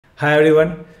Hi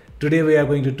everyone, today we are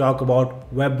going to talk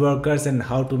about web workers and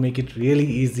how to make it really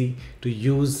easy to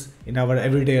use in our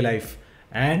everyday life.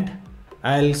 And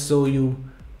I'll show you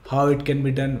how it can be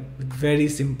done with very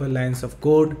simple lines of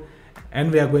code,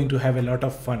 and we are going to have a lot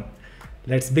of fun.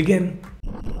 Let's begin.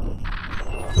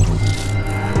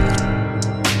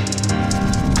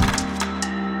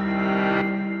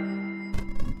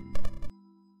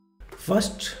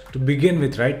 First, to begin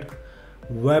with, right?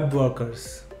 Web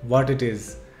workers, what it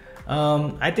is.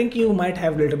 I think you might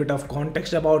have a little bit of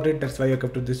context about it, that's why you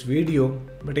come to this video.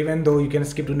 But even though, you can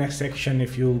skip to next section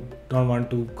if you don't want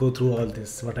to go through all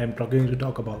this, what I'm going to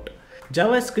talk about.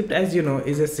 JavaScript, as you know,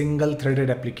 is a single threaded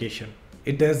application.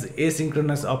 It does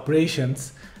asynchronous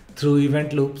operations through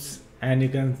event loops, and you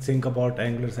can think about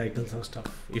Angular cycles or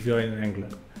stuff if you're in Angular.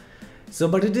 So,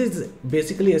 but it is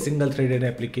basically a single threaded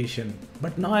application.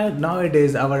 But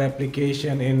nowadays our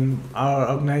application in our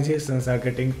organizations are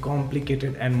getting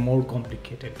complicated and more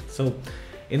complicated. So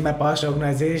in my past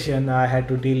organization, I had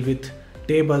to deal with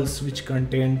tables which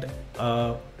contained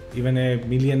even a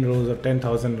million rows or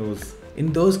 10,000 rows.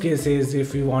 In those cases,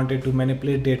 if you wanted to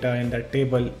manipulate data in that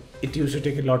table, it used to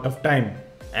take a lot of time,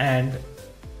 and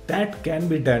that can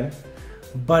be done,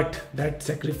 but that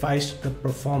sacrificed the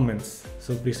performance.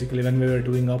 So basically, when we were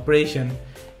doing operation,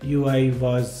 UI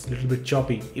was a little bit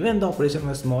choppy. Even the operation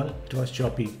was small, it was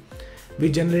choppy.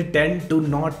 We generally tend to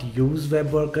not use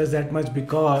web workers that much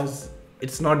because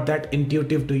it's not that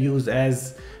intuitive to use,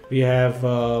 as we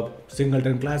have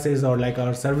singleton classes or like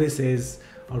our services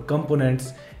or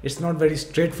components. It's not very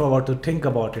straightforward to think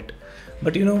about it.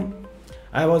 But you know,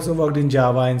 I've also worked in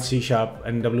Java and C#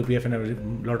 and WPF and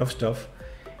a lot of stuff.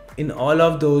 In all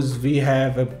of those, we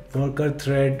have a worker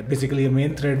thread, basically a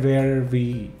main thread where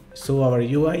we show our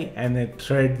UI, and a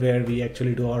thread where we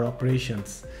actually do our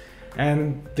operations.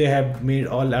 And they have made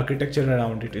all architecture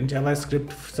around it. In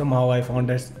JavaScript, somehow I found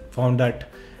that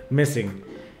missing.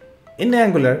 In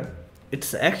Angular,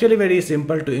 it's actually very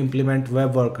simple to implement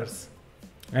web workers,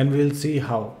 and we'll see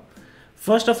how.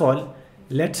 First of all,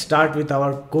 let's start with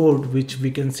our code, which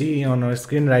we can see on our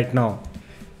screen right now.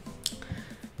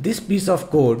 This piece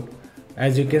of code,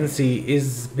 as you can see,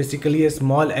 is basically a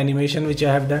small animation which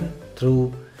I have done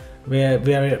through where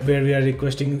we are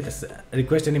requesting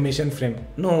request animation frame.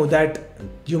 No, that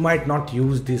you might not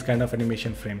use these kind of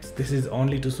animation frames. This is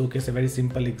only to showcase a very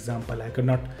simple example. I could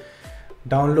not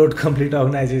download complete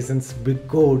organization's big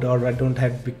code, or I don't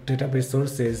have big database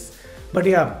sources. But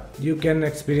yeah, you can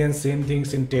experience same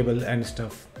things in table and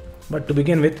stuff. But to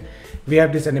begin with, we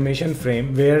have this animation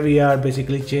frame where we are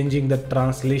basically changing the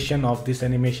translation of this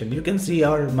animation. You can see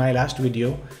my last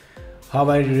video how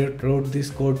I wrote this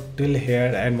code till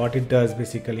here, and what it does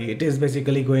basically. It is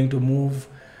basically going to move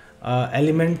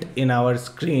element in our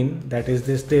screen, that is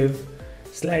this div,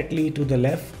 slightly to the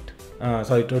left,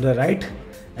 to the right,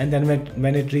 and then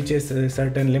when it reaches a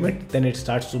certain limit, then it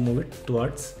starts to move it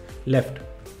towards left.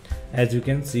 As you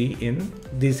can see in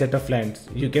this set of lines,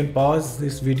 you can pause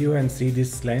this video and see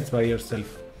these lines by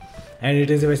yourself. And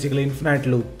it is basically infinite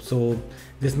loop. So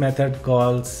this method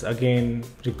calls again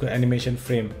animation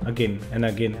frame again and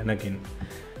again and again.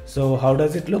 So how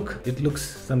does it look? It looks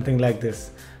something like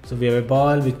this. So we have a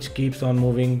ball which keeps on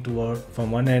moving from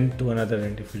one end to another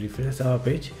end. If you refresh our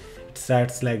page, it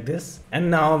starts like this. And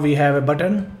now we have a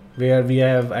button where we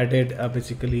have added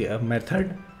basically a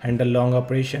method, handle long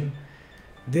operation.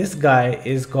 This guy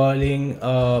is calling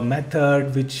a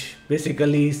method which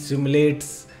basically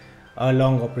simulates a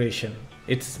long operation.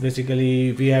 It's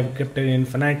basically, we have kept an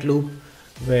infinite loop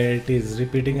where it is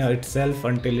repeating itself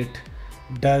until it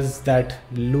does that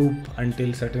loop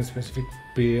until certain specific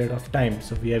period of time.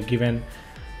 So we have given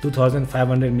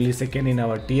 2500 millisecond in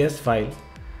our TS file.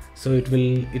 So it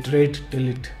will iterate till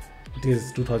it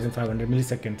is 2500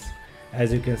 milliseconds.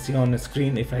 As you can see on the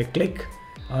screen, if I click,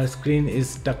 our screen is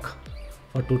stuck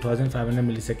for 2500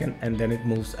 milliseconds, and then it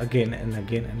moves again and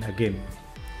again and again.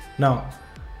 Now,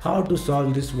 how to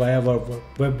solve this via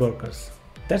web workers?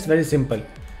 That's very simple.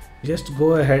 Just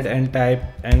go ahead and type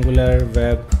Angular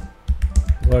web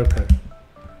worker,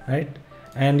 right?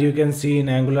 And you can see in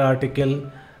Angular article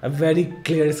a very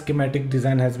clear schematic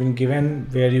design has been given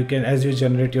where you can, as you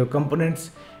generate your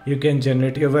components, you can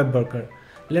generate your web worker.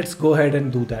 Let's go ahead and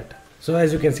do that. So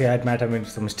as you can see, I might have made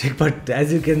some mistake, but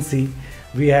as you can see,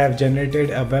 we have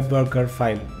generated a web worker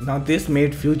file. Now this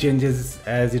made few changes,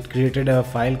 as it created a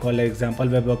file called example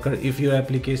web worker. If your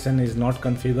application is not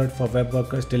configured for web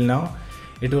workers till now,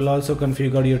 it will also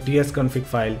configure your tsconfig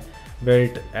file, where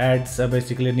it adds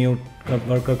basically a new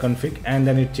worker config, and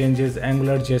then it changes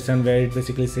Angular JSON, where it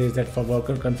basically says that for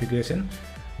worker configuration,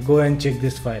 go and check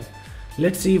this file.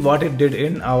 Let's see what it did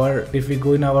in our, if we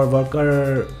go in our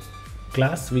worker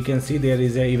class, we can see there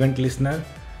is a event listener,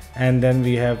 and then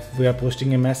we are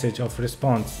posting a message of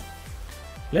response.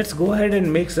 Let's go ahead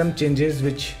and make some changes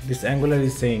which this Angular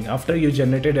is saying. After you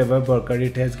generated a web worker,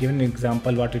 it has given an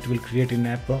example what it will create in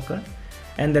app worker,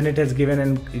 and then it has given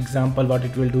an example what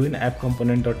it will do in app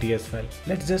component.ts file.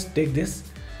 Let's just take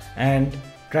this and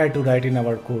try to write in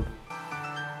our code.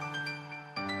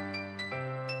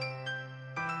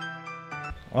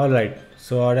 Alright,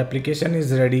 so our application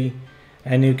is ready,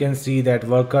 and you can see that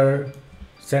worker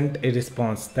sent a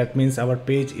response. That means our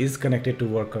page is connected to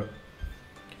worker.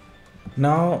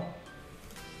 Now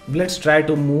let's try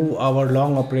to move our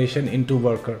long operation into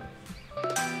worker.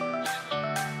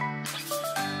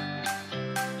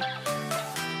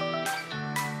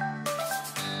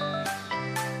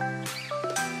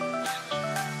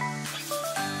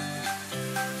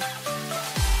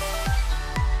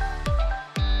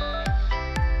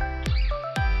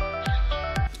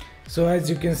 So as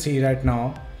you can see right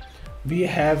now, we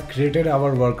have created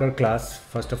our worker class.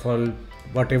 First of all,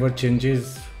 whatever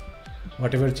changes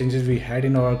we had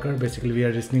in our worker, basically we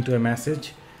are listening to a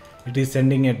message, it is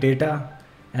sending a data,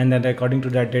 and then according to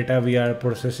that data we are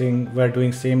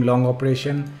doing same long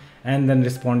operation, and then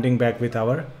responding back with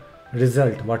our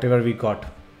result, whatever we got.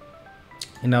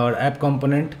 In our app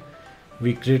component,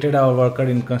 we created our worker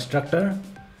in constructor,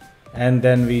 and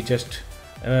then we just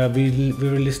we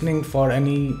were listening for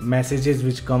any messages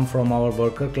which come from our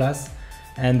worker class,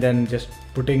 and then just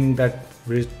putting that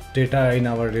data in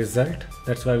our result.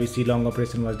 That's why we see long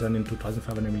operation was done in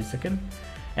 2500 millisecond.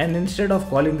 And instead of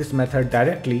calling this method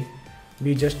directly,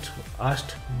 we just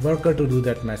asked worker to do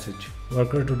that message,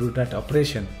 worker to do that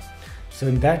operation. So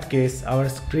in that case, our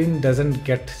screen doesn't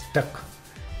get stuck.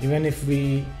 Even if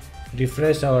we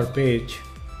refresh our page,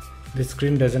 the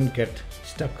screen doesn't get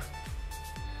stuck.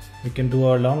 We can do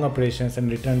our long operations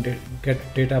and get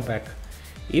data back.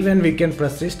 Even we can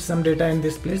persist some data in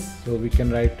this place, so we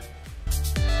can write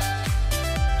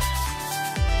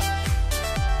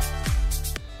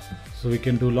we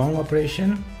can do long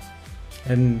operation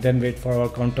and then wait for our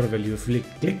counter value. If we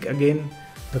click again,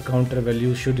 the counter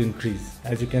value should increase.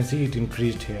 As you can see, it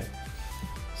increased here.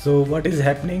 So what is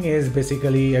happening is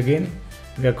basically, again,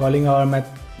 we are calling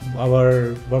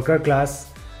our worker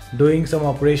class, doing some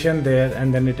operation there,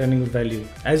 and then returning value.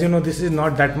 As you know, this is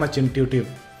not that much intuitive.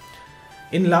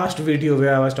 In last video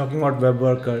where I was talking about web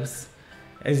workers,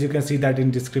 as you can see that in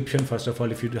description, first of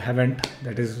all, if you haven't,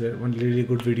 that is one really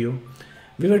good video.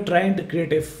 We were trying to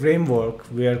create a framework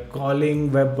where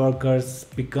calling web workers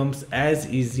becomes as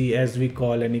easy as we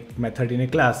call any method in a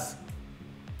class.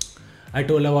 I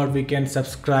told about we can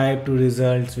subscribe to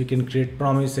results, we can create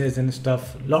promises and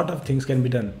stuff, lot of things can be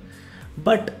done.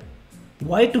 But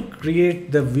why to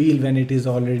create the wheel when it is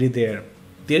already there?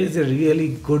 There is a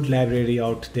really good library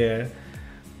out there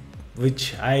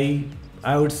which I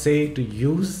would say to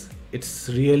use. It's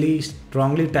really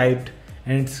strongly typed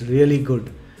and it's really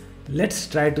good. Let's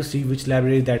try to see which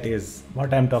library that is,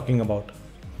 what I'm talking about.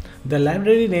 The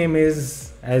library name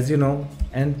is, as you know,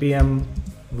 npm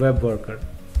web worker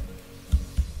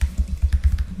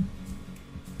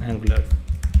Angular.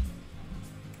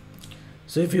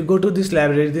 So if you go to this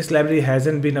library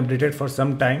hasn't been updated for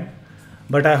some time,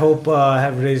 but I hope I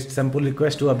have raised some pull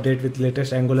request to update with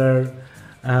latest Angular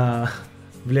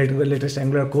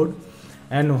code,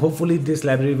 and hopefully this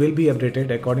library will be updated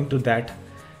according to that.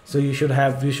 So you should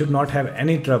not have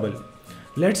any trouble.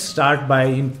 Let's start by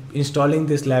installing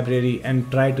this library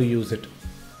and try to use it.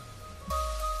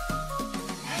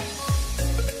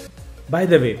 By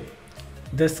the way,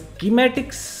 the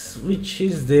schematics which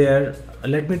is there,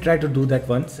 let me try to do that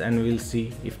once and we'll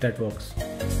see if that works.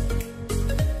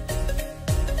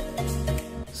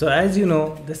 So as you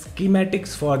know, the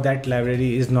schematics for that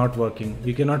library is not working.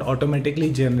 We cannot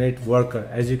automatically generate worker,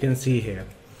 as you can see here.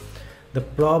 The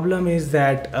problem is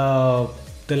that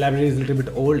the library is a little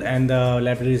bit old and the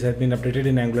libraries have been updated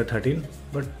in Angular 13.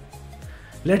 But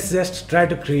let's just try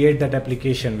to create that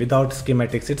application without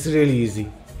schematics. It's really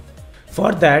easy.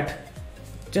 For that,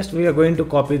 just we are going to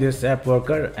copy this app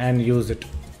worker and use it.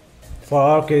 For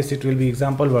our case, it will be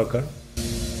example worker.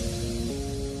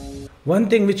 One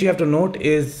thing which you have to note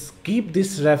is keep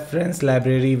this reference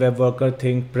library web worker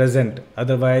thing present.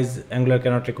 Otherwise, Angular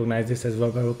cannot recognize this as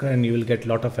web worker and you will get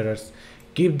lot of errors.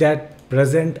 Keep that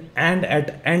present and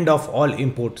at end of all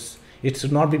imports. It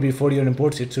should not be before your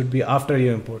imports, it should be after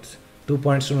your imports. 2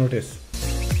 points to notice.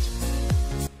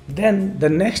 Then the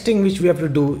next thing which we have to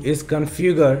do is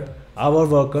configure our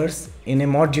workers in a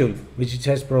module which it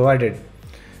has provided.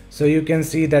 So you can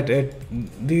see that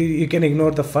you can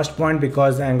ignore the first point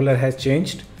because Angular has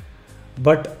changed.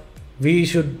 But we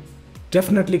should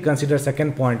definitely consider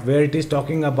second point where it is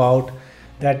talking about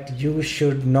that you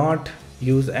should not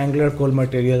use Angular core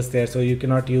materials there, so you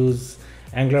cannot use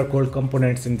Angular core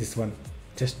components in this one.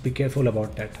 Just be careful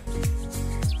about that.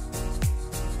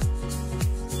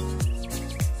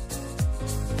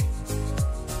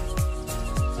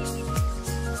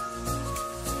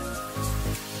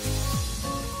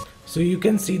 So you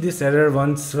can see this error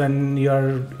once when you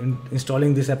are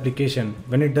installing this application.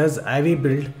 When it does IV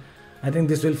build, I think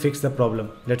this will fix the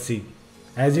problem. Let's see.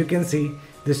 As you can see,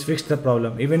 this fixed the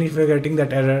problem. Even if you're getting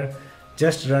that error,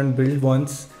 just run build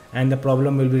once and the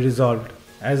problem will be resolved.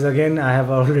 As again, I have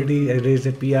already raised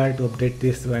a PR to update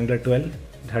this to Angular 12,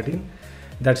 13.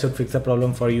 That should fix the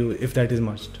problem for you if that is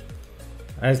merged.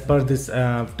 As per this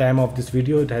time of this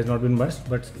video, it has not been merged,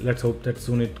 but let's hope that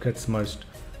soon it gets merged.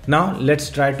 Now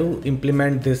let's try to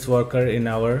implement this worker in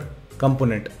our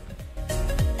component.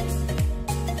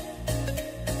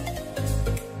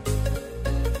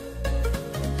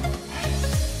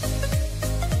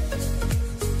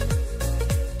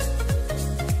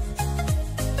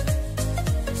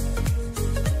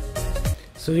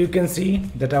 So you can see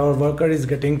that our worker is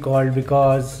getting called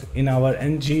because in our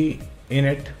ng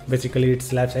init, basically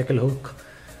it's lifecycle hook,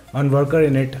 on worker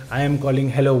init I am calling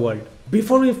hello world.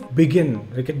 Before we begin,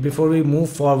 before we move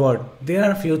forward, there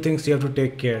are a few things you have to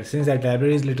take care. Since that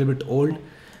library is a little bit old,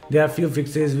 there are a few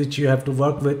fixes which you have to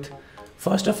work with.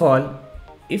 First of all,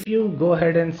 if you go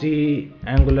ahead and see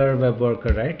Angular web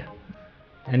worker, right?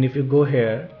 And if you go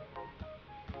here,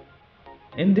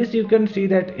 in this you can see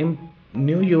that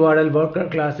new URL worker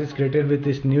class is created with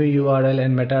this new URL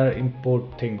and meta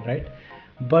import thing, right?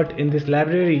 But in this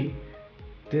library,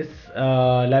 this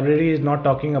library is not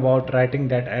talking about writing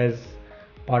that as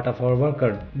part of our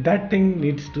worker. That thing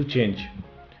needs to change.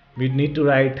 We need to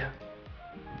write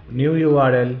new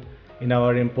URL in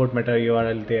our import meta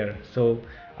URL there. So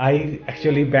I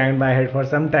actually banged my head for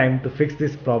some time to fix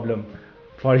this problem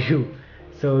for you,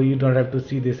 so you don't have to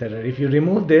see this error. If you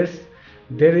remove this,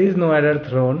 there is no error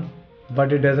thrown,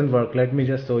 but it doesn't work. Let me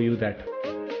just show you that.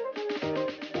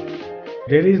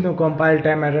 There is no compile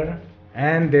time error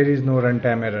and there is no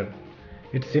runtime error.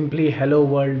 It's simply hello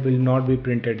world will not be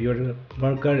printed. Your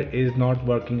worker is not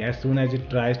working. As soon as it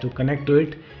tries to connect to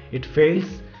it, it fails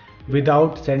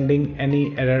without sending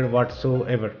any error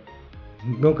whatsoever.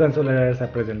 No console errors are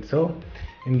present. So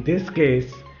in this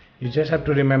case, you just have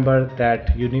to remember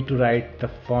that you need to write the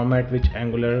format which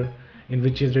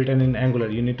is written in Angular.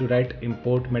 You need to write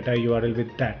import meta URL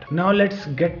with that. Now let's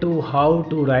get to how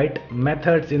to write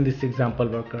methods in this example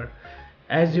worker.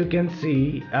 As you can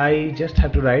see, I just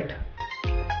have to write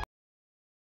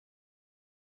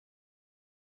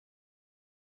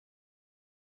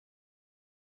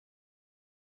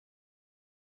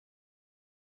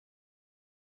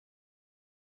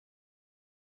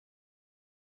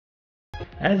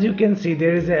as you can see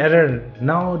there is an error.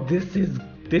 Now this is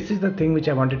the thing which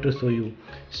I wanted to show you.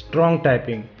 Strong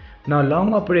typing. Now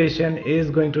long operation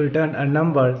is going to return a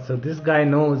number, so this guy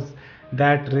knows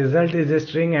that result is a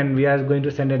string and we are going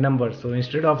to send a number. So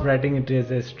instead of writing it as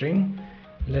a string,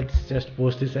 let's just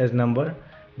post this as number,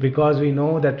 because we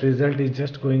know that result is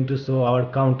just going to show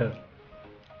our counter.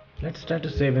 Let's try to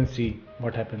save and see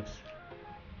what happens.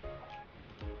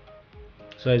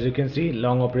 So as you can see,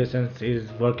 long operations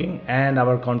is working and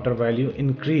our counter value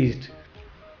increased.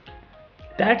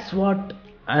 That's what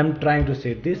I'm trying to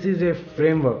say. This is a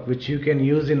framework which you can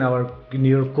use in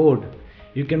your code.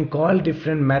 You can call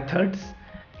different methods,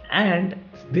 and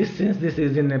since this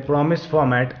is in a promise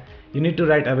format, you need to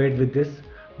write await with this.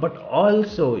 But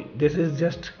also this is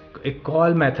just a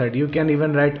call method. You can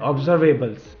even write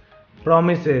observables,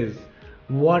 promises,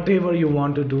 whatever you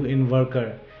want to do in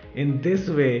worker. In this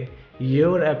way,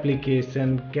 your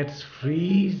application gets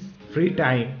free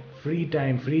time.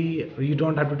 You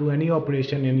don't have to do any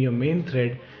operation in your main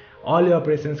thread. All your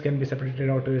operations can be separated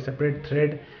out to a separate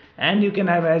thread, and you can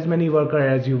have as many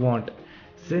workers as you want.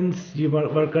 Since your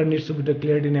worker needs to be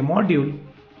declared in a module,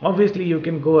 obviously you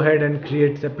can go ahead and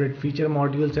create separate feature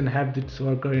modules and have this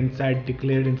worker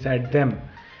declared inside them.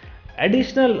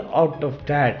 Additional out of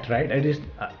that, right?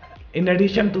 In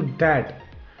addition to that,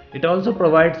 it also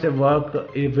provides a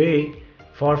way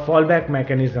for fallback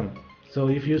mechanism. So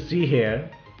if you see here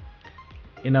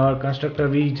in our constructor,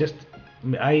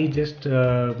 I just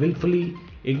willfully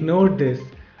ignored this,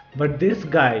 but this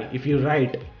guy, if you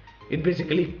write, it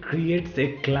basically creates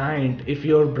a client. If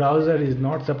your browser is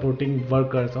not supporting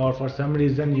workers, or for some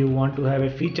reason you want to have a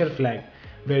feature flag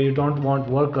where you don't want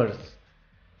workers,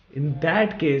 in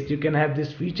that case you can have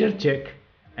this feature check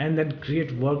and then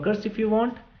create workers if you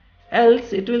want.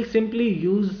 Else it will simply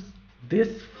use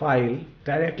this file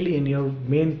directly in your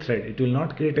main thread. It will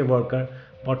not create a worker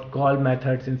but call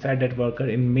methods inside that worker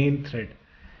in main thread.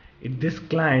 This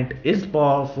client is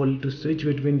powerful to switch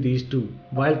between these two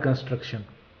while construction.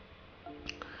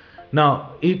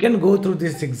 Now you can go through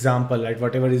this example, like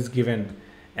whatever is given,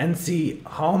 and see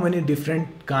how many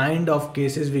different kind of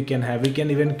cases we can have. We can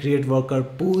even create worker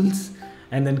pools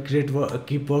and then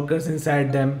keep workers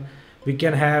inside them. We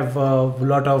can have a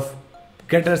lot of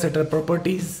getter setter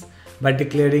properties by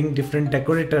declaring different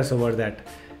decorators over that.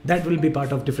 That will be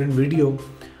part of different video,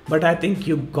 but I think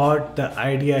you got the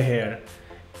idea here.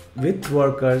 With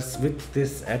workers, with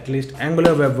this at least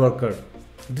Angular web worker,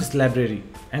 this library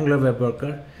Angular web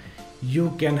worker,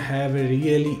 you can have a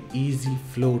really easy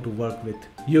flow to work with.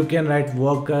 You can write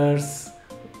workers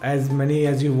as many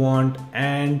as you want,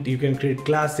 and you can create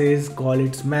classes, call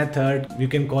its method, you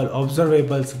can call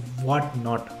observables, what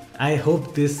not. I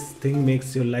hope this thing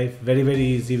makes your life very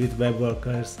easy with web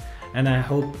workers, and I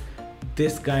hope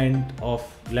this kind of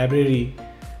library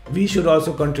we should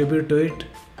also contribute to it.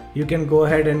 You can go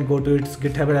ahead and go to its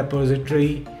GitHub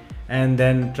repository and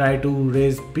then try to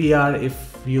raise PR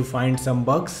if you find some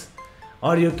bugs,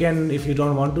 or you can, if you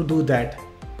don't want to do that,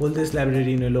 pull this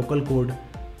library in a local code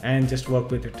and just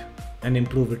work with it and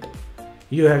improve it.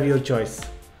 You have your choice,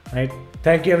 right?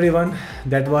 Thank you everyone.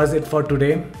 That was it for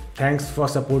today. Thanks for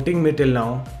supporting me till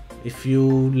now. If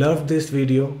you loved this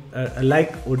video, a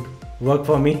like would work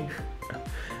for me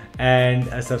and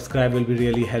a subscribe will be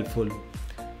really helpful.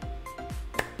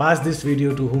 Pass this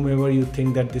video to whomever you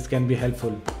think that this can be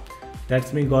helpful.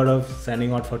 That's me, Gaurav,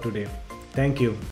 signing out for today. Thank you.